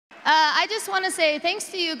I just want to say thanks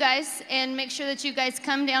to you guys and make sure that you guys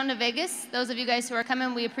come down to Vegas. Those of you guys who are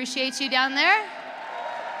coming, we appreciate you down there.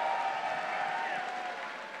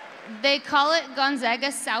 They call it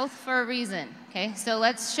Gonzaga South for a reason, okay? So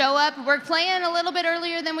let's show up. We're playing a little bit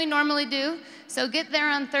earlier than we normally do, so get there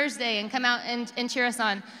on Thursday and come out and cheer us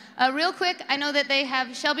on. Real quick, I know that they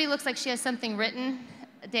have, Shelby looks like she has something written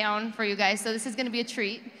down for you guys, so this is gonna be a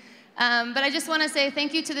treat. But I just wanna say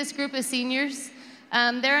thank you to this group of seniors.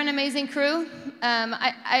 They're an amazing crew.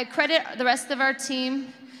 I credit the rest of our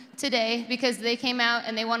team today because they came out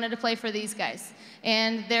and they wanted to play for these guys.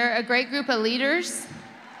 And they're a great group of leaders.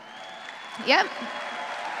 Yep.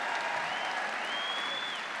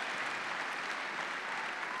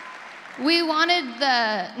 We wanted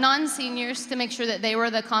the non-seniors to make sure that they were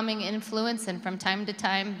the calming influence, and from time to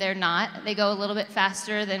time, they're not. They go a little bit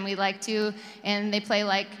faster than we like to, and they play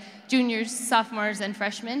like juniors, sophomores, and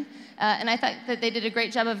freshmen. And I thought that they did a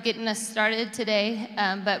great job of getting us started today.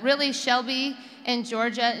 But really, Shelby and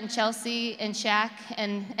Georgia and Chelsea and Shaq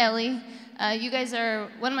and Ellie, you guys are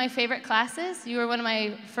one of my favorite classes. You were one of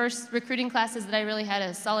my first recruiting classes that I really had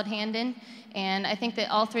a solid hand in. And I think that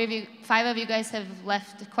all five of you guys have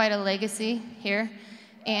left quite a legacy here.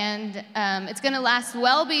 And it's going to last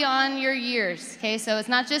well beyond your years, okay? So it's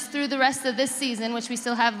not just through the rest of this season, which we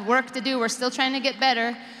still have work to do. We're still trying to get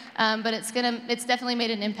better. But it's definitely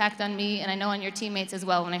made an impact on me, and I know on your teammates as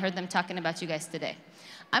well when I heard them talking about you guys today.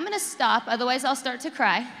 I'm going to stop, otherwise I'll start to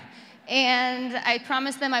cry. And I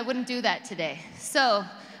promised them I wouldn't do that today. So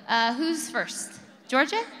who's first?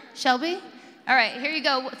 Georgia? Shelby? All right, here you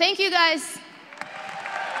go. Thank you, guys. Where'd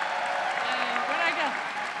I go?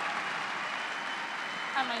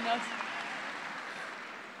 On my notes.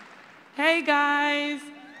 Hey, guys.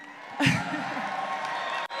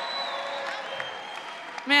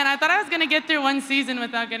 Man, I thought I was going to get through one season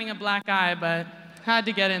without getting a black eye, but had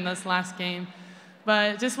to get in this last game.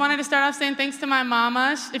 But just wanted to start off saying thanks to my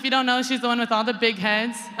mama. If you don't know, she's the one with all the big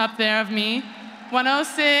heads up there of me.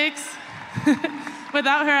 106.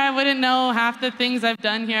 Without her, I wouldn't know half the things I've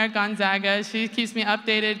done here at Gonzaga. She keeps me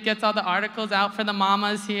updated, gets all the articles out for the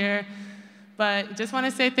mamas here. But just want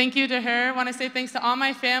to say thank you to her. Want to say thanks to all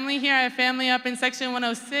my family here. I have family up in section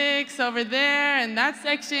 106 over there, and that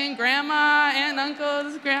section, grandma, and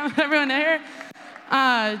uncles, grandma, everyone there.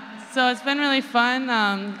 So it's been really fun.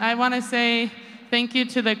 I want to say thank you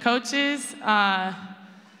to the coaches.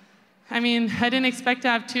 I mean, I didn't expect to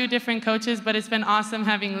have 2 different coaches, but it's been awesome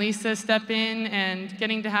having Lisa step in and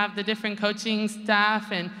getting to have the different coaching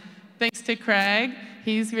staff. And thanks to Craig.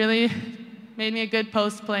 He's really made me a good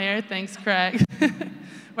post player. Thanks, Craig.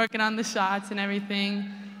 Working on the shots and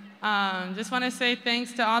everything. Just want to say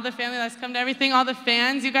thanks to all the family that's come to everything, all the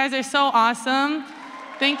fans. You guys are so awesome.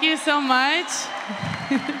 Thank you so much.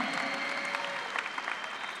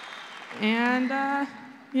 And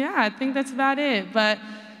yeah, I think that's about it. But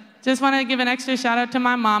just want to give an extra shout out to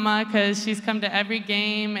my mama because she's come to every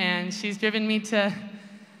game and she's driven me to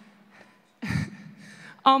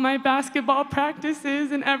all my basketball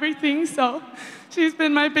practices and everything. So she's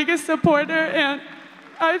been my biggest supporter and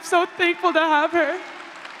I'm so thankful to have her.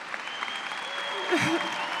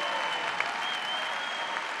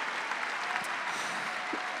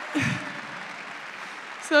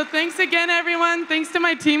 So thanks again, everyone. Thanks to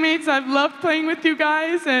my teammates. I've loved playing with you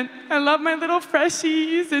guys, and I love my little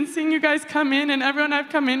freshies and seeing you guys come in and everyone I've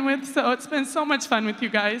come in with. So it's been so much fun with you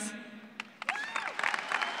guys.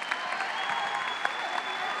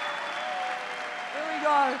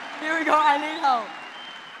 Here we go, I need help.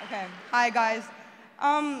 Okay, hi guys.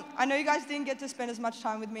 I know you guys didn't get to spend as much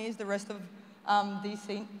time with me as the rest of these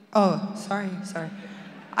seniors. Oh, sorry.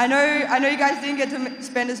 I know you guys didn't get to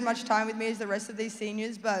spend as much time with me as the rest of these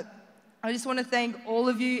seniors, but I just want to thank all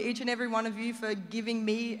of you, each and every one of you, for giving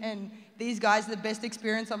me and these guys the best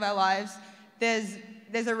experience of our lives. There's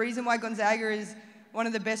a reason why Gonzaga is one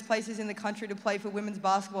of the best places in the country to play for women's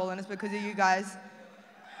basketball, and it's because of you guys.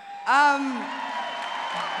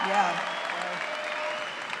 Yeah.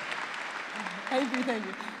 Thank you.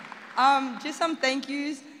 Just some thank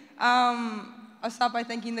yous. I'll start by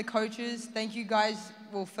thanking the coaches. Thank you guys,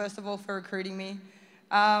 well, first of all, for recruiting me.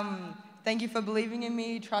 Thank you for believing in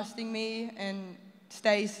me, trusting me, and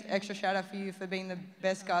Stace, extra shout out for you for being the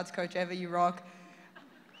best guards coach ever. You rock.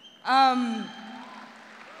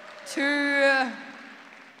 To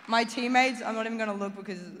my teammates, I'm not even gonna look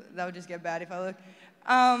because that would just get bad if I look.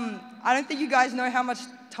 I don't think you guys know how much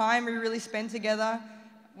time we really spend together.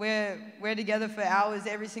 We're together for hours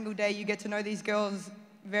every single day. You get to know these girls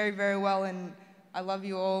very, very well, and I love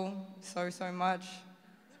you all so, so much.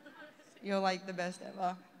 You're like the best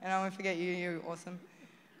ever, and I won't forget you. You're awesome.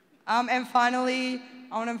 And finally,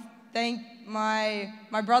 I want to thank my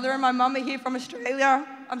brother and my mum are here from Australia.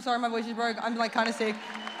 I'm sorry, my voice is broke. I'm like kind of sick.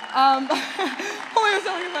 Oh my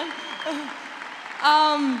God,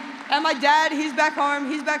 and my dad, he's back home.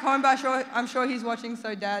 He's back home, but I'm sure he's watching.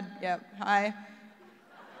 So, Dad, yeah, hi.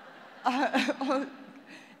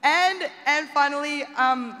 And finally,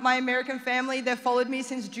 my American family, they've followed me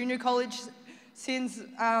since junior college, since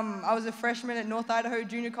I was a freshman at North Idaho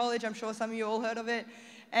Junior College. I'm sure some of you all heard of it.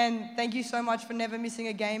 And thank you so much for never missing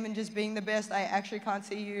a game and just being the best. I actually can't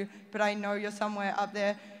see you, but I know you're somewhere up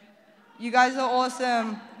there. You guys are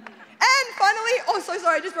awesome. And finally, oh, so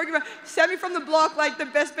sorry, I just broke your back. Sammy from the block, like the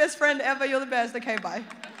best friend ever. You're the best. Okay, bye.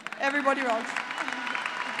 Everybody rocks.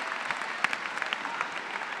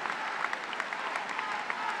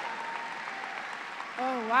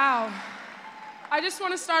 Oh, wow. I just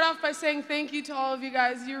want to start off by saying thank you to all of you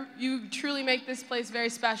guys. You truly make this place very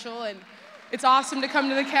special, and it's awesome to come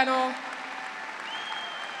to the kennel.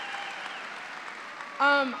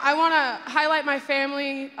 I want to highlight my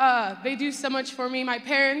family. They do so much for me. My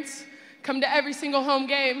parents come to every single home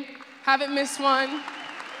game, haven't missed one.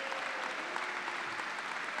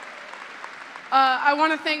 I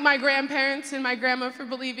want to thank my grandparents and my grandma for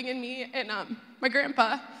believing in me, and my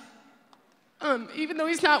grandpa. Even though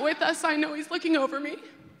he's not with us, I know he's looking over me.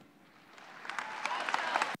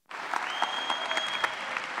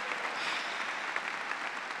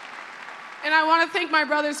 And I want to thank my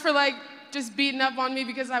brothers for just beating up on me,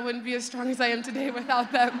 because I wouldn't be as strong as I am today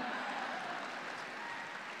without them.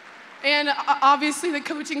 And obviously the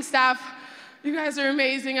coaching staff, you guys are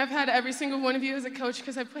amazing. I've had every single one of you as a coach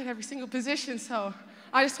because I've played every single position, so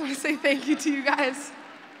I just want to say thank you to you guys.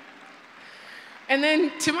 And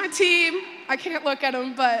then to my team, I can't look at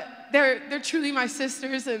them, but they're truly my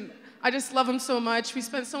sisters, and I just love them so much. We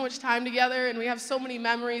spent so much time together, and we have so many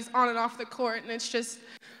memories on and off the court, and it's just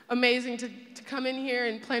amazing to come in here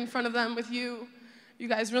and play in front of them with you. You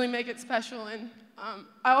guys really make it special. And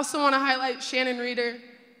I also want to highlight Shannon Reeder.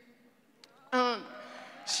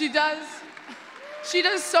 She does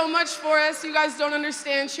so much for us. You guys don't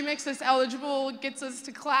understand. She makes us eligible, gets us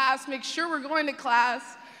to class, makes sure we're going to class,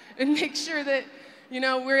 and makes sure that,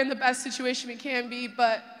 we're in the best situation we can be.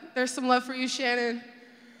 But there's some love for you, Shannon.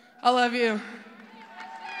 I love you.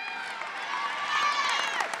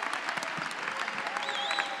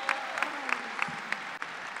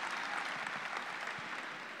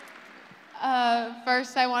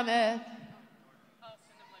 First, I want to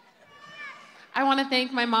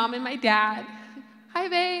thank my mom and my dad. Hi,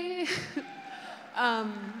 babe. I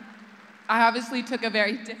obviously took a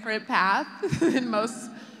very different path than most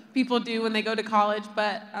people do when they go to college,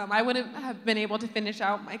 but I wouldn't have been able to finish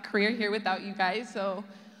out my career here without you guys. So,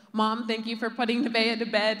 Mom, thank you for putting Nevaeh to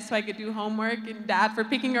bed so I could do homework, and Dad for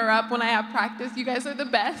picking her up when I have practice. You guys are the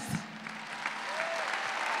best.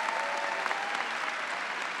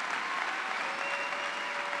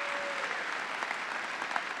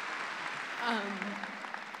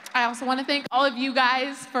 I also want to thank all of you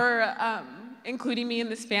guys for including me in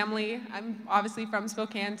this family. I'm obviously from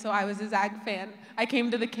Spokane, so I was a Zag fan. I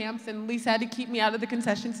came to the camps, and Lisa had to keep me out of the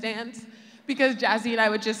concession stands because Jazzy and I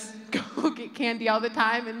would just go get candy all the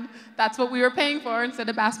time, and that's what we were paying for. Instead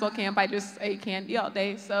of basketball camp, I just ate candy all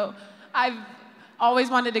day. So I've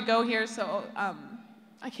always wanted to go here, so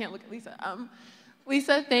I can't look at Lisa.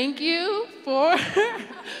 Lisa, thank you for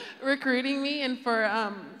recruiting me and for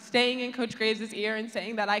staying in Coach Graves' ear and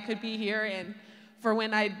saying that I could be here, and for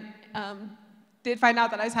when I did find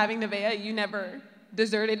out that I was having Nevaeh, you never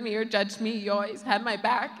deserted me or judged me. You always had my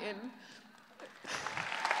back, and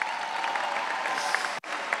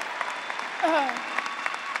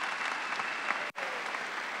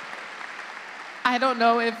I don't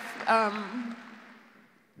know if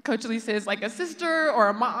Coach Lisa is like a sister or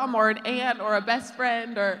a mom or an aunt or a best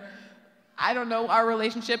friend, or I don't know our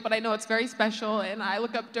relationship, but I know it's very special, and I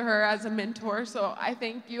look up to her as a mentor, so I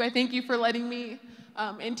thank you. I thank you for letting me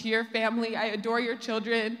into your family. I adore your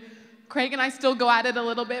children. Craig and I still go at it a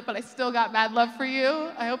little bit, but I still got mad love for you.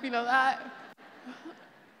 I hope you know that.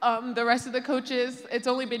 The rest of the coaches, it's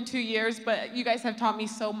only been 2 years, but you guys have taught me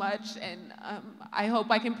so much, and I hope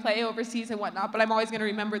I can play overseas and whatnot, but I'm always gonna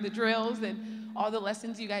remember the drills and all the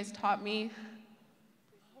lessons you guys taught me.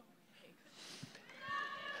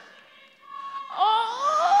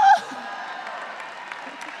 Oh!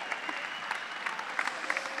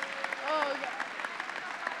 Oh,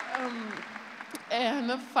 God.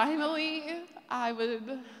 And finally, I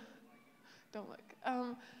would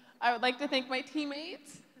like to thank my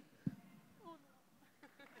teammates.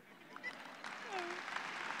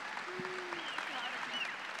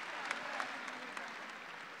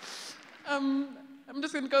 I'm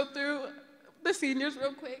just gonna go through the seniors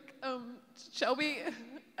real quick. Shelby,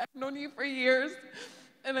 I've known you for years,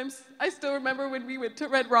 and I still remember when we went to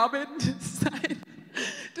Red Robin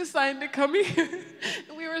to sign to come here.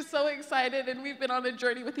 And we were so excited, and we've been on a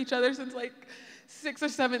journey with each other since like 6th or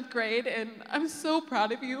 7th grade, and I'm so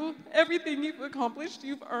proud of you. Everything you've accomplished,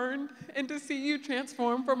 you've earned, and to see you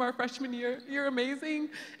transform from our freshman year, you're amazing,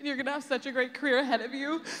 and you're gonna have such a great career ahead of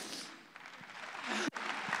you.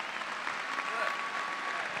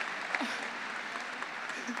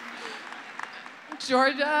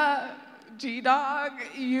 Georgia, G-Dog,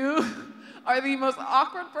 you are the most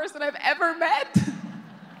awkward person I've ever met.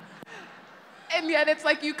 And yet it's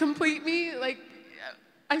like you complete me. Like,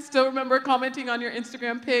 I still remember commenting on your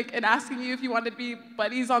Instagram pic and asking you if you wanted to be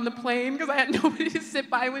buddies on the plane because I had nobody to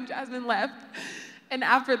sit by when Jasmine left. And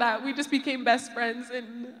after that, we just became best friends,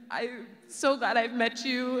 and I'm so glad I've met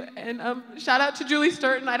you. And shout out to Julie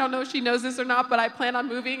Sturton. I don't know if she knows this or not, but I plan on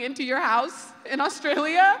moving into your house in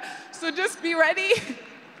Australia, so just be ready.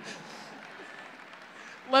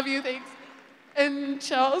 Love you, thanks. And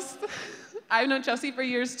Chelsea, I've known Chelsea for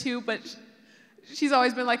years too, but she's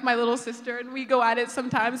always been like my little sister, and we go at it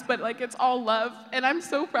sometimes, but like it's all love, and I'm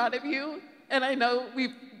so proud of you. And I know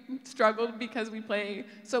we've struggled because we play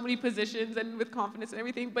so many positions and with confidence and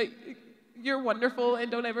everything, but you're wonderful,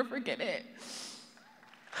 and don't ever forget it.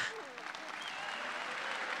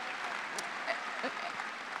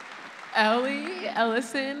 Ellie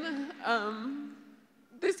Ellison,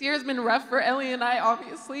 this year has been rough for Ellie and I,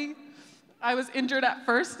 obviously. I was injured at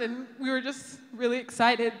first, and we were just really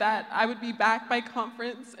excited that I would be back by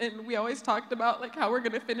conference, and we always talked about like how we're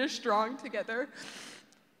gonna finish strong together.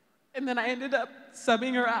 And then I ended up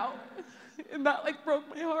subbing her out, and that like broke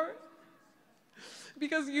my heart.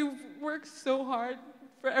 Because you've worked so hard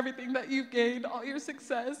for everything that you've gained, all your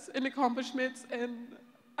success and accomplishments, and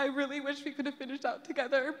I really wish we could have finished out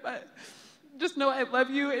together, but just know I love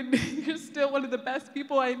you, and you're still one of the best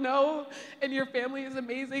people I know, and your family is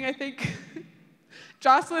amazing. I think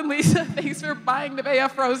Jocelyn Lisa, thanks for buying Nevaeh a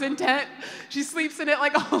frozen tent. She sleeps in it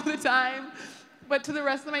like all the time. But to the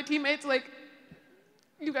rest of my teammates, like,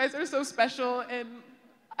 you guys are so special, and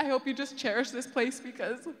I hope you just cherish this place,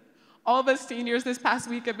 because all of us seniors this past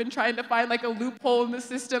week have been trying to find like a loophole in the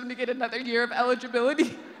system to get another year of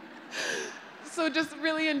eligibility. So just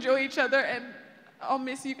really enjoy each other, and I'll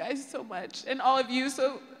miss you guys so much, and all of you,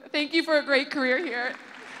 so thank you for a great career here.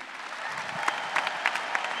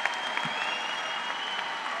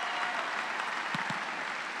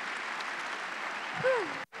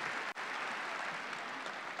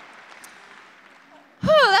 Whew,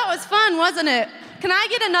 that was fun, wasn't it? Can I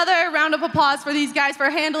get another round of applause for these guys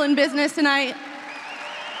for handling business tonight?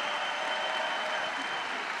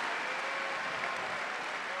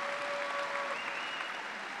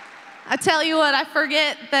 I tell you what, I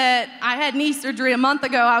forget that I had knee surgery a month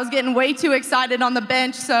ago. I was getting way too excited on the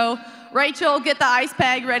bench, so Rachel, get the ice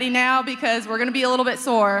pack ready now because we're gonna be a little bit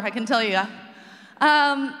sore, I can tell you.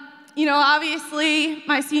 You know, obviously,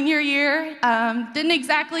 my senior year didn't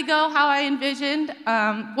exactly go how I envisioned.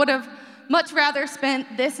 Would have much rather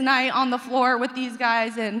spent this night on the floor with these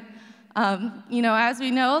guys, and you know, as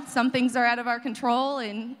we know, some things are out of our control,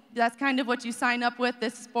 and that's kind of what you sign up with.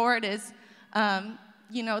 This sport is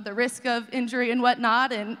you know, the risk of injury and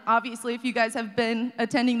whatnot, and obviously if you guys have been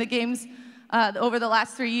attending the games over the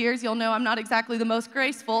last 3 years, you'll know I'm not exactly the most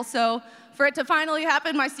graceful, so for it to finally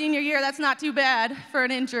happen my senior year, that's not too bad for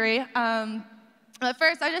an injury. But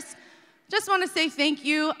first, I just want to say thank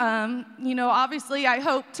you. You know, obviously I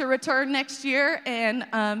hope to return next year and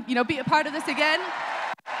you know, be a part of this again.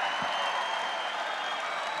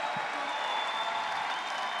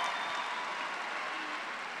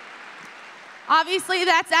 Obviously,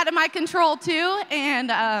 that's out of my control too, and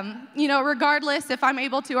you know, regardless if I'm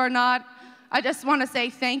able to or not, I just want to say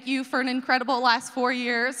thank you for an incredible last 4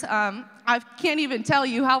 years. I can't even tell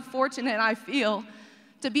you how fortunate I feel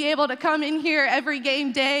to be able to come in here every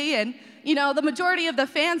game day, and you know, the majority of the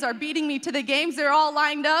fans are beating me to the games. They're all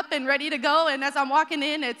lined up and ready to go, and as I'm walking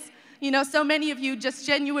in, it's, you know, so many of you just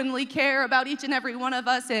genuinely care about each and every one of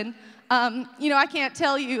us, and you know, I can't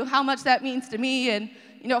tell you how much that means to me, and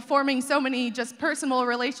you know, forming so many just personal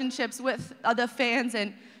relationships with the fans,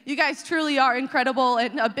 and you guys truly are incredible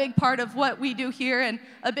and a big part of what we do here, and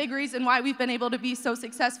a big reason why we've been able to be so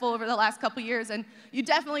successful over the last couple years, and you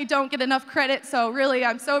definitely don't get enough credit, so really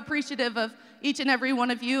I'm so appreciative of each and every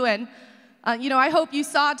one of you, and you know, I hope you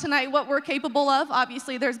saw tonight what we're capable of.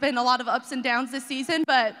 Obviously there's been a lot of ups and downs this season,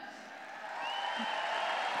 but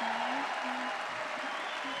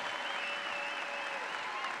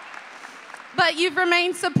you've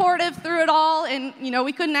remained supportive through it all, and you know,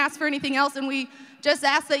 we couldn't ask for anything else, and we just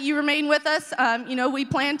ask that you remain with us. You know, we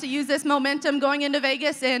plan to use this momentum going into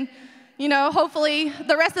Vegas, and you know, hopefully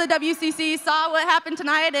the rest of the WCC saw what happened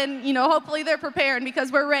tonight, and you know, hopefully they're prepared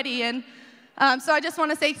because we're ready. And so I just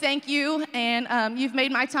want to say thank you, and you've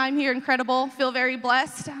made my time here incredible. Feel very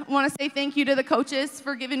blessed. I want to say thank you to the coaches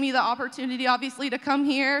for giving me the opportunity, obviously, to come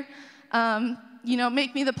here, you know,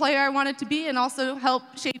 make me the player I wanted to be, and also help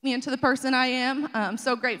shape me into the person I am. I'm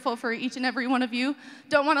so grateful for each and every one of you.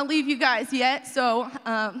 Don't want to leave you guys yet, so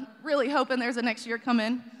really hoping there's a next year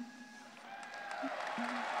coming.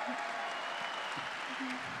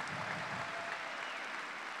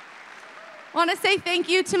 I want to say thank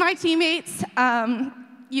you to my teammates.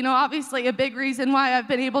 You know, obviously a big reason why I've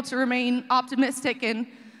been able to remain optimistic and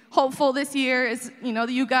hopeful this year is, you know,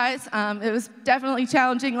 you guys. It was definitely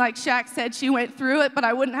challenging. Like Shaq said, she went through it, but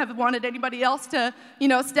I wouldn't have wanted anybody else to, you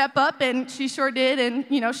know, step up, and she sure did. And,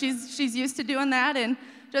 you know, she's used to doing that. And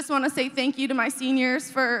just want to say thank you to my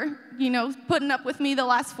seniors for, you know, putting up with me the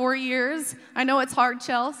last 4 years. I know it's hard,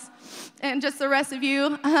 Chels. And just the rest of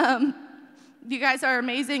you. You guys are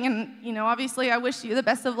amazing, and you know, obviously I wish you the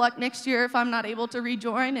best of luck next year if I'm not able to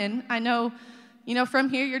rejoin, and I know, you know,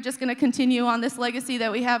 from here you're just going to continue on this legacy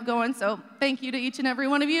that we have going, so thank you to each and every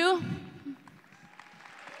one of you.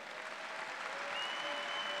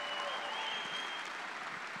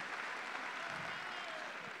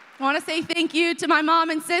 I want to say thank you to my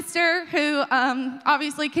mom and sister who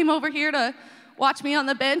obviously came over here to watch me on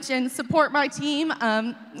the bench and support my team.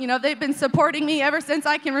 You know, they've been supporting me ever since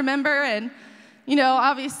I can remember, and you know,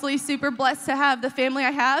 obviously super blessed to have the family I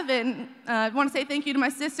have. And I want to say thank you to my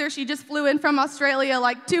sister. She just flew in from Australia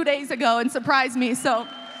like 2 days ago and surprised me. So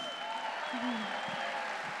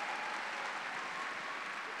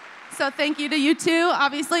thank you to you too.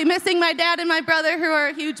 Obviously missing my dad and my brother, who are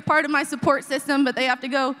a huge part of my support system, but they have to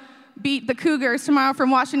go beat the Cougars tomorrow from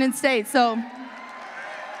Washington State. So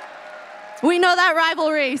we know that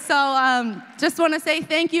rivalry. So just want to say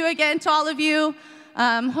thank you again to all of you.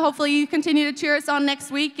 Hopefully you continue to cheer us on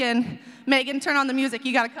next week. And Megan, turn on the music.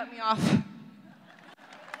 You got to cut me off.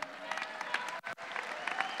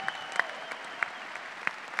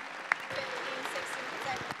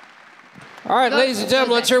 All right, ladies and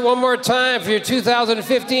gentlemen, let's hear it one more time for your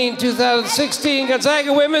 2015-2016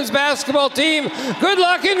 Gonzaga women's basketball team. Good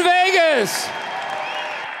luck in Vegas.